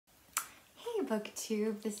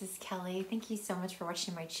BookTube, this is Kelly. Thank you so much for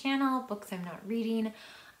watching my channel, Books I'm Not Reading.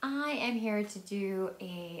 I am here to do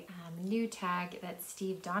a new tag that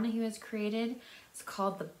Steve Donoghue has created. It's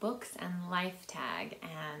called the Books and Life tag,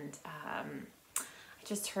 and I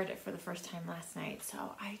just heard it for the first time last night, so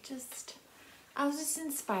I was just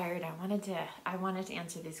inspired. I wanted to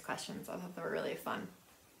answer these questions. I thought they were really fun.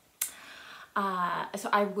 So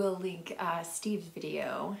I will link Steve's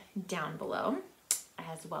video down below,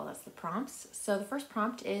 as well as the prompts. So the first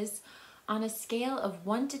prompt is, on a scale of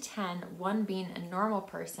 1 to 10, 1 being a normal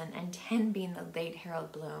person and 10 being the late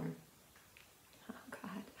Harold Bloom. Oh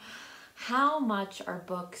God. How much are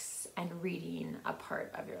books and reading a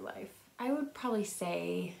part of your life? I would probably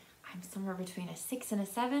say I'm somewhere between a 6 and a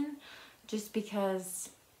 7, just because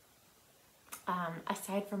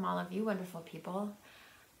aside from all of you wonderful people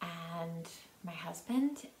and my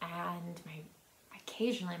husband and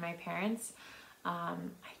occasionally my parents, I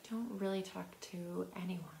don't really talk to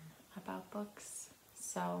anyone about books,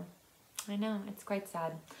 so I know, it's quite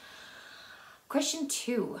sad. Question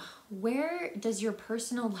 2, where does your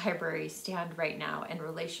personal library stand right now in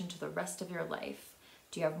relation to the rest of your life?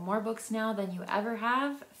 Do you have more books now than you ever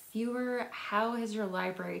have? Fewer? How has your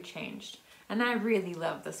library changed? And I really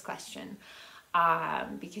love this question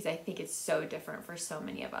because I think it's so different for so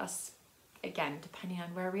many of us, again, depending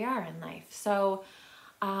on where we are in life. So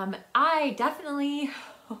I definitely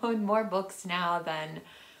own more books now than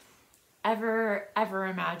ever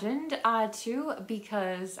imagined to,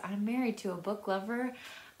 because I'm married to a book lover,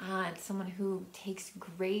 someone who takes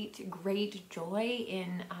great joy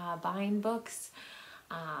in buying books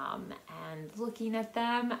and looking at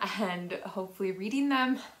them and hopefully reading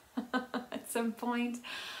them at some point.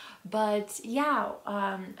 But yeah,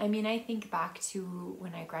 I mean, I think back to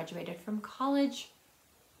when I graduated from college.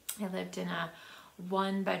 I lived in a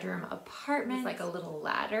 1-bedroom apartment. It was like a little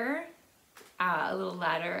ladder,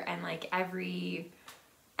 and like every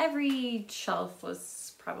shelf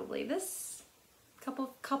was probably this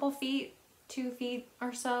couple feet, 2 feet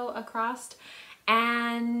or so across,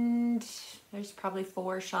 and there's probably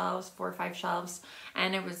 4 or 5 shelves,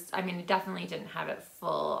 and it was, I mean, it definitely didn't have it full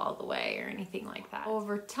all the way or anything like that.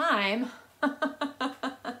 Over time,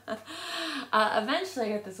 eventually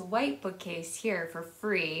I got this white bookcase here for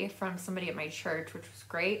free from somebody at my church, which was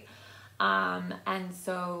great. And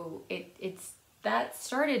so it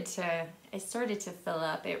started to fill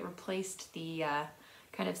up. It replaced the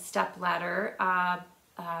kind of step ladder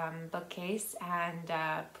bookcase and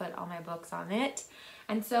put all my books on it.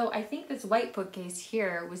 And so I think this white bookcase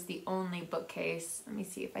here was the only bookcase. Let me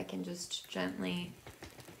see if I can just gently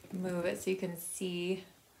move it so you can see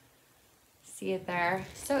it there.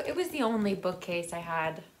 So it was the only bookcase I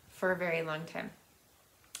had for a very long time.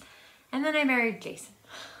 And then I married Jason.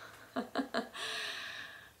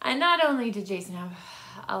 And not only did Jason have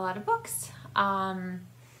a lot of books,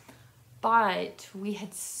 but we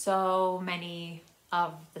had so many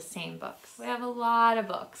of the same books. We have a lot of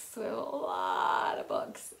books.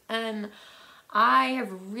 And I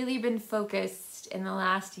have really been focused in the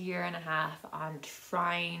last year and a half on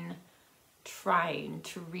trying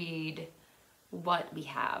to read what we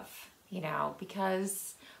have, you know,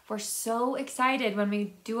 because we're so excited when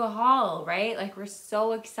we do a haul, right? Like, we're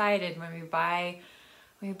so excited when we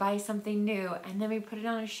buy something new, and then we put it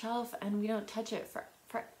on a shelf and we don't touch it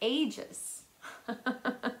for ages.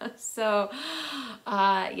 So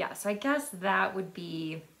yeah, so I guess that would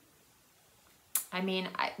be, I mean,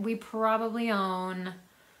 we probably own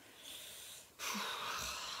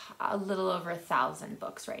a little over 1,000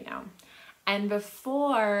 books right now. And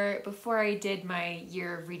before I did my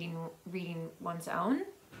year of reading one's own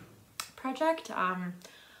project,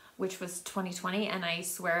 which was 2020, and I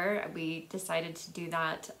swear we decided to do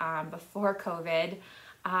that before COVID,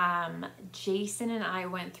 Jason and I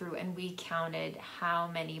went through and we counted how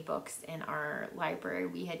many books in our library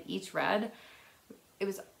we had each read. It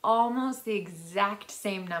was almost the exact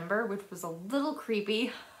same number, which was a little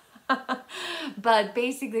creepy. But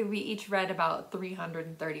basically we each read about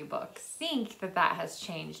 330 books. I think that has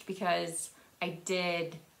changed because I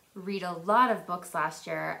did read a lot of books last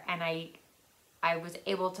year, and I was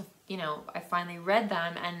able to, you know, I finally read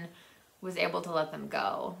them and was able to let them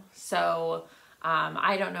go. So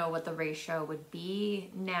I don't know what the ratio would be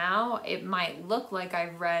now. It might look like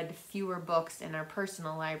I've read fewer books in our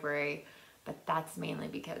personal library, but that's mainly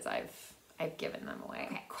because I've given them away.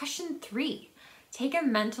 Okay, question 3. Take a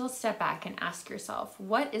mental step back and ask yourself,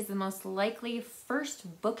 what is the most likely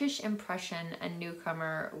first bookish impression a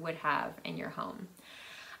newcomer would have in your home?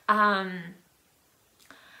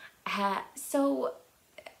 So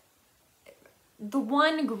the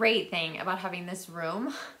one great thing about having this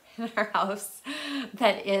room in our house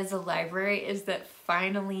that is a library is that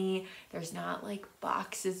finally there's not like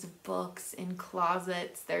boxes of books in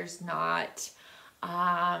closets. There's not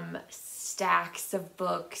stacks of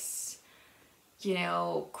books, you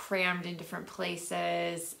know, crammed in different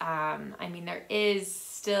places. I mean, there is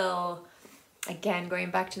still, again,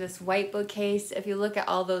 going back to this white bookcase, if you look at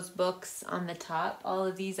all those books on the top, all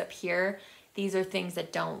of these up here, these are things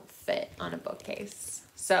that don't fit on a bookcase.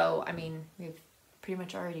 So, I mean, we've pretty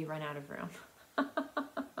much already run out of room.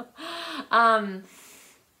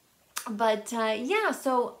 Yeah,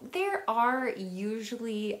 so there are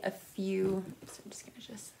usually a few, so I'm just gonna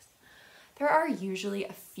adjust this. There are usually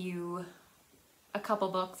a couple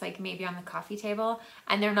books like maybe on the coffee table,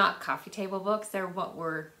 and they're not coffee table books. They're what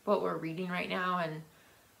we're reading right now, and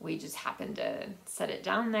we just happen to set it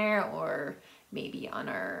down there, or maybe on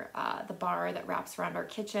our the bar that wraps around our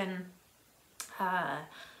kitchen.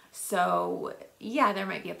 So yeah, there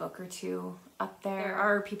might be a book or two up there. There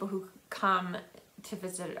are people who come to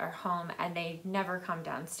visit our home and they never come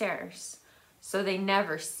downstairs, so they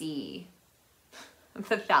never see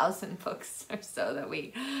the 1,000 books or so that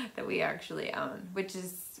we actually own, which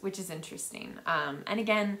is interesting. And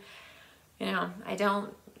again, you know, I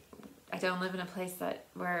don't live in a place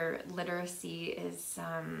where literacy is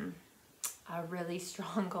a really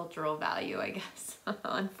strong cultural value, I guess,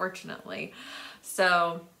 unfortunately.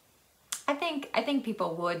 So I think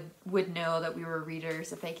people would know that we were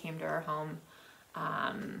readers if they came to our home.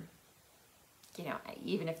 You know,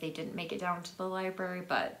 even if they didn't make it down to the library,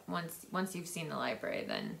 but once you've seen the library,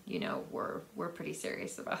 then you know we're pretty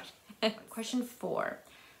serious about it. Question 4.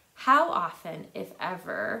 How often, if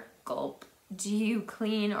ever, gulp, do you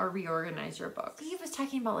clean or reorganize your books? Steve was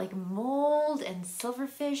talking about like mold and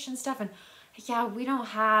silverfish and stuff, and yeah, we don't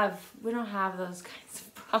have those kinds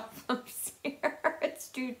of problems here. It's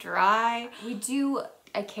too dry. We do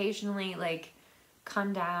occasionally like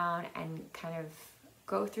come down and kind of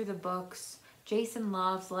go through the books. Jason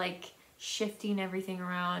loves like shifting everything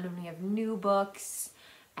around when we have new books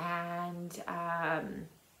and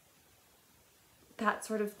that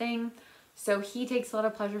sort of thing. So he takes a lot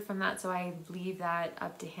of pleasure from that, so I leave that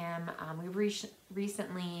up to him. We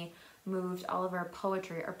recently moved all of our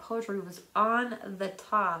poetry. Our poetry was on the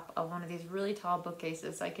top of one of these really tall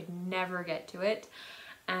bookcases, so I could never get to it.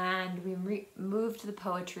 And we moved the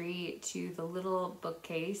poetry to the little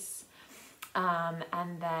bookcase,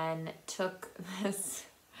 and then took this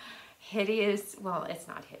hideous, well, it's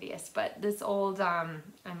not hideous, but this old, I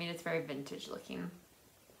mean, it's very vintage looking,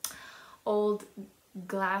 old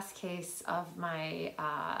glass case of my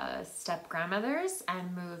step-grandmother's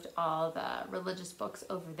and moved all the religious books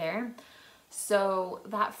over there. So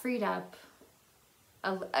that freed up,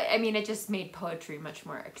 I mean, it just made poetry much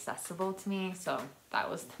more accessible to me. So that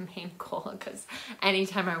was the main goal, because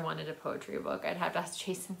anytime I wanted a poetry book, I'd have to ask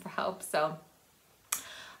Jason for help. So,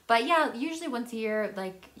 but yeah, usually once a year,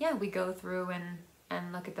 like, yeah, we go through and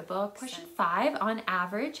look at the books. Question 5, on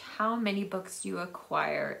average, how many books do you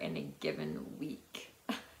acquire in a given week?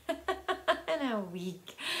 In a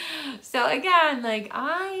week. So again, like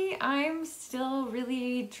I'm still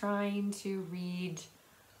really trying to read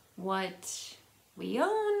what we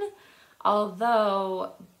own,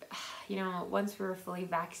 although, you know, once we were fully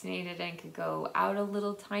vaccinated and could go out a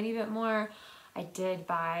little tiny bit more, I did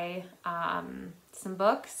buy some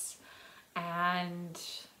books, and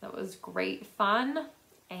that was great fun.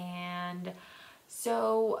 And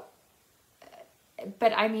so,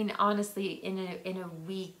 but I mean, honestly, in a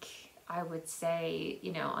week, I would say,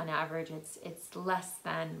 you know, on average, it's less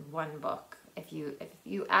than one book. If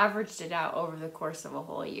you averaged it out over the course of a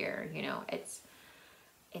whole year, you know, it's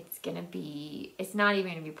gonna be, it's not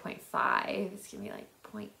even gonna be 0.5. It's gonna be like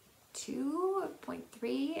 0.2,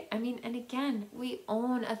 0.3. I mean, and again, we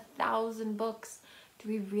own 1,000 books. Do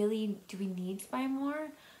we need to buy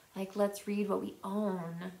more? Like, let's read what we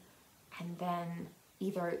own, and then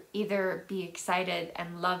either be excited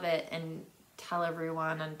and love it and tell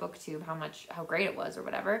everyone on BookTube how great it was or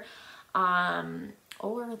whatever,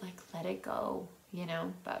 or like let it go, you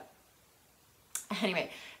know. But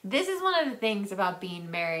anyway, this is one of the things about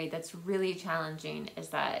being married that's really challenging, is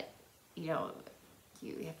that, you know,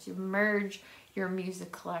 you have to merge your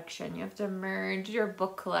music collection, you have to merge your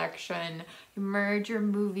book collection, you merge your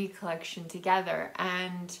movie collection together,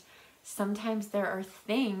 and sometimes there are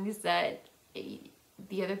things that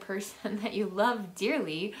the other person that you love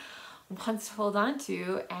dearly wants to hold on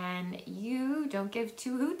to, and you don't give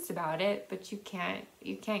two hoots about it, but you can't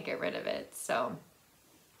get rid of it. So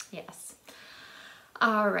yes.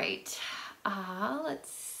 All right, let's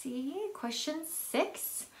see, question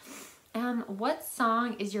 6. What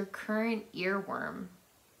song is your current earworm?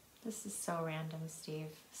 This is so random, Steve.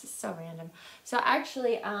 This is so random. So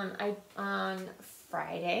actually, I on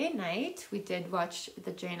Friday night we did watch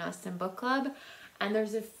the Jane Austen book club, and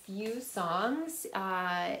there's a few songs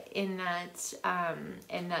in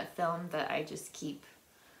that film that I just keep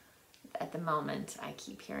at the moment. I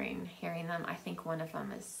keep hearing them. I think one of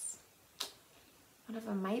them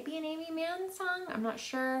might be an Amy Mann song. I'm not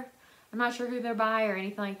sure. I'm not sure who they're by or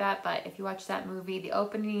anything like that. But if you watch that movie, the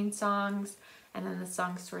opening songs and then the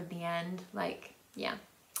songs toward the end, like, yeah,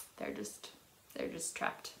 they're just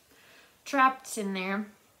trapped in there.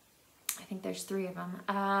 I think there's 3 of them.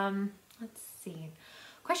 Let's see.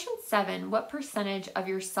 Question 7, what percentage of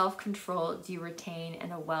your self-control do you retain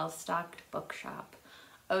in a well-stocked bookshop?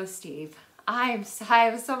 Oh, Steve, I have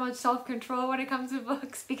so much self-control when it comes to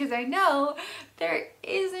books because I know there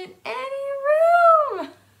isn't any room.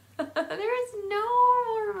 There is no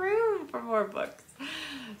more room for more books.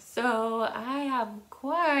 So I have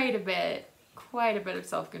quite a bit of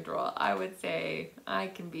self-control. I would say I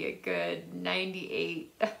can be a good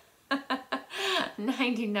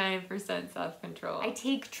 99% self-control. I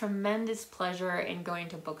take tremendous pleasure in going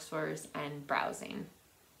to bookstores and browsing.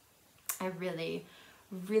 I really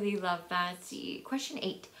love that. See, question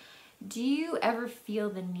 8. Do you ever feel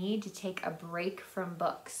the need to take a break from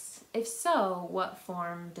books? If so, what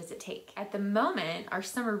form does it take? At the moment, our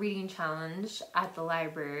summer reading challenge at the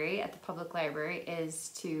library, at the public library, is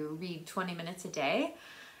to read 20 minutes a day.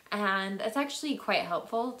 And it's actually quite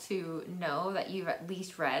helpful to know that you've at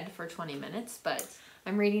least read for 20 minutes, but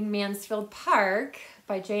I'm reading Mansfield Park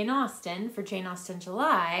by Jane Austen for Jane Austen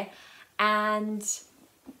July, and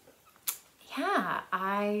yeah,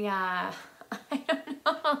 I don't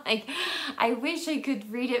know, like, I wish I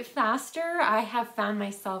could read it faster. I have found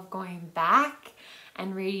myself going back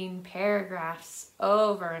and reading paragraphs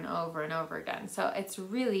over and over and over again. So it's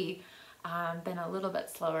really been a little bit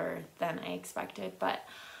slower than I expected, but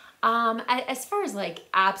as far as like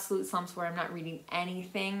absolute slumps where I'm not reading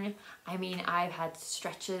anything, I mean, I've had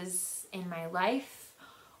stretches in my life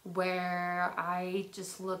where I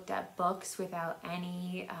just looked at books without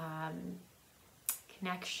any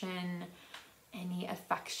connection, any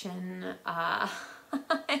affection.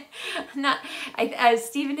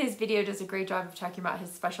 Steve in his video does a great job of talking about his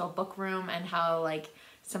special book room and how like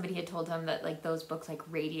somebody had told him that like those books like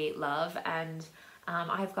radiate love, and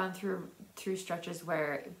I've gone through stretches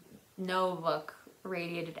where no book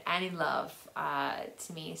radiated any love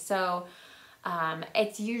to me. So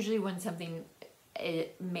it's usually when something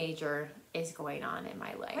major is going on in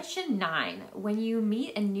my life. Question 9. When you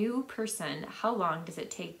meet a new person, how long does it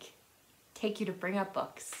take you to bring up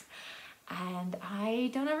books? And I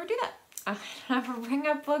don't ever do that. I don't ever bring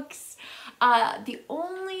up books. The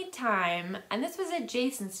only time, and this was a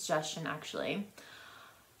Jason's suggestion actually,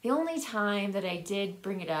 the only time that I did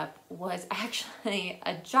bring it up was actually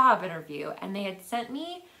a job interview, and they had sent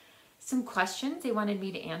me some questions they wanted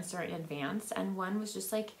me to answer in advance, and one was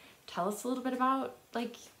just like, tell us a little bit about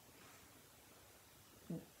like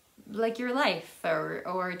your life,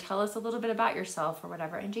 or tell us a little bit about yourself or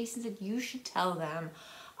whatever. And Jason said, you should tell them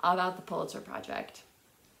about the Pulitzer Project.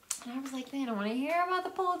 And I was like, they don't want to hear about the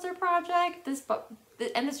Pulitzer Project. This book,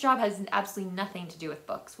 and this job has absolutely nothing to do with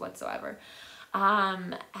books whatsoever.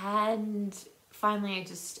 And finally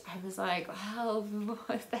I was like, well,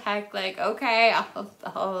 what the heck? Like, okay,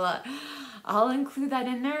 I'll include that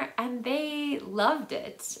in there. And they loved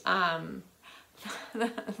it.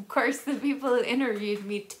 Of course, the people who interviewed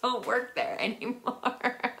me don't work there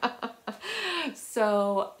anymore.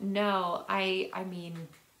 So no, I mean,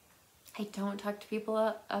 I don't talk to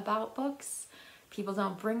people about books. People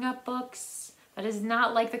don't bring up books. That is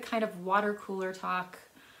not like the kind of water cooler talk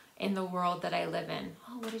in the world that I live in.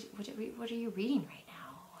 Oh, what are you reading right now?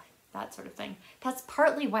 That sort of thing. That's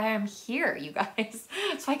partly why I'm here, you guys.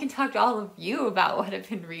 So I can talk to all of you about what I've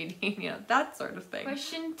been reading, you know, that sort of thing.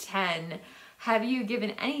 Question 10. Have you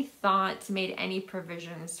given any thought to made any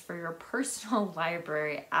provisions for your personal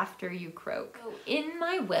library after you croak? So in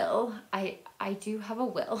my will, I do have a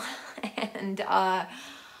will, and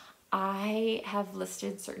I have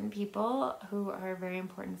listed certain people who are very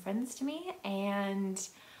important friends to me, and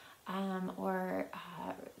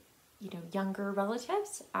you know, younger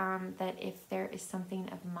relatives, that if there is something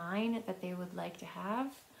of mine that they would like to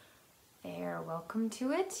have, they're welcome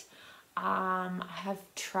to it. I have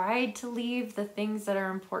tried to leave the things that are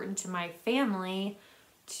important to my family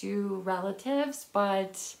to relatives,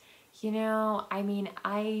 but you know, I mean,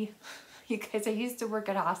 you guys, I used to work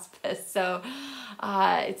at hospice, so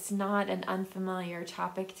it's not an unfamiliar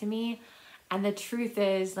topic to me. And the truth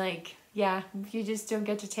is, like, yeah, you just don't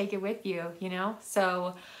get to take it with you, you know?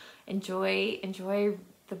 So enjoy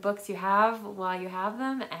the books you have while you have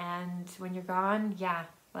them, and when you're gone, yeah,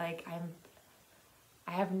 like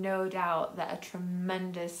I have no doubt that a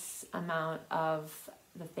tremendous amount of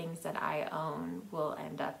the things that I own will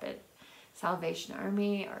end up at Salvation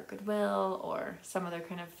Army or Goodwill or some other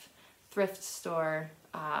kind of thrift store,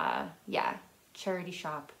 yeah, charity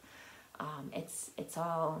shop. It's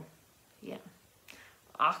all, you know,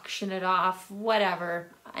 auction it off, whatever.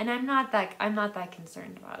 And I'm not that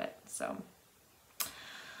concerned about it. So,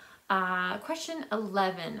 question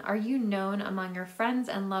 11. Are you known among your friends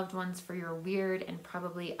and loved ones for your weird and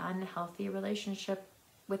probably unhealthy relationship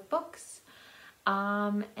with books?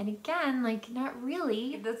 And again, like, not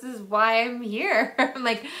really. This is why I'm here.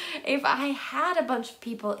 Like, if I had a bunch of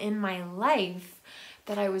people in my life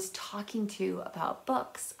that I was talking to about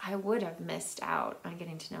books, I would have missed out on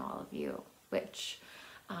getting to know all of you, which,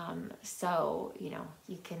 so, you know,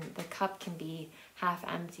 the cup can be half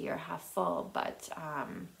empty or half full, but,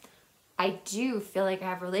 I do feel like I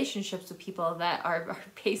have relationships with people that are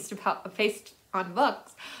based on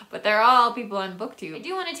books, but they're all people on BookTube. I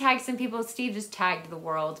do want to tag some people. Steve just tagged the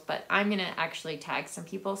world, but I'm going to actually tag some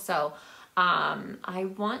people. So I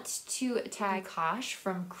want to tag Kosh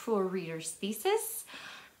from Cruel Reader's Thesis,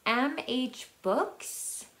 MH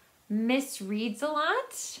Books, Miss Reads a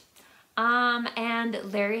Lot,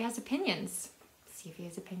 and Larry Has Opinions. See if he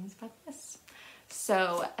has opinions about this.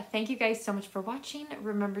 So thank you guys so much for watching.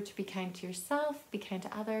 Remember to be kind to yourself, be kind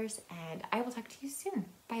to others, and I will talk to you soon.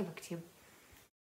 Bye, BookTube.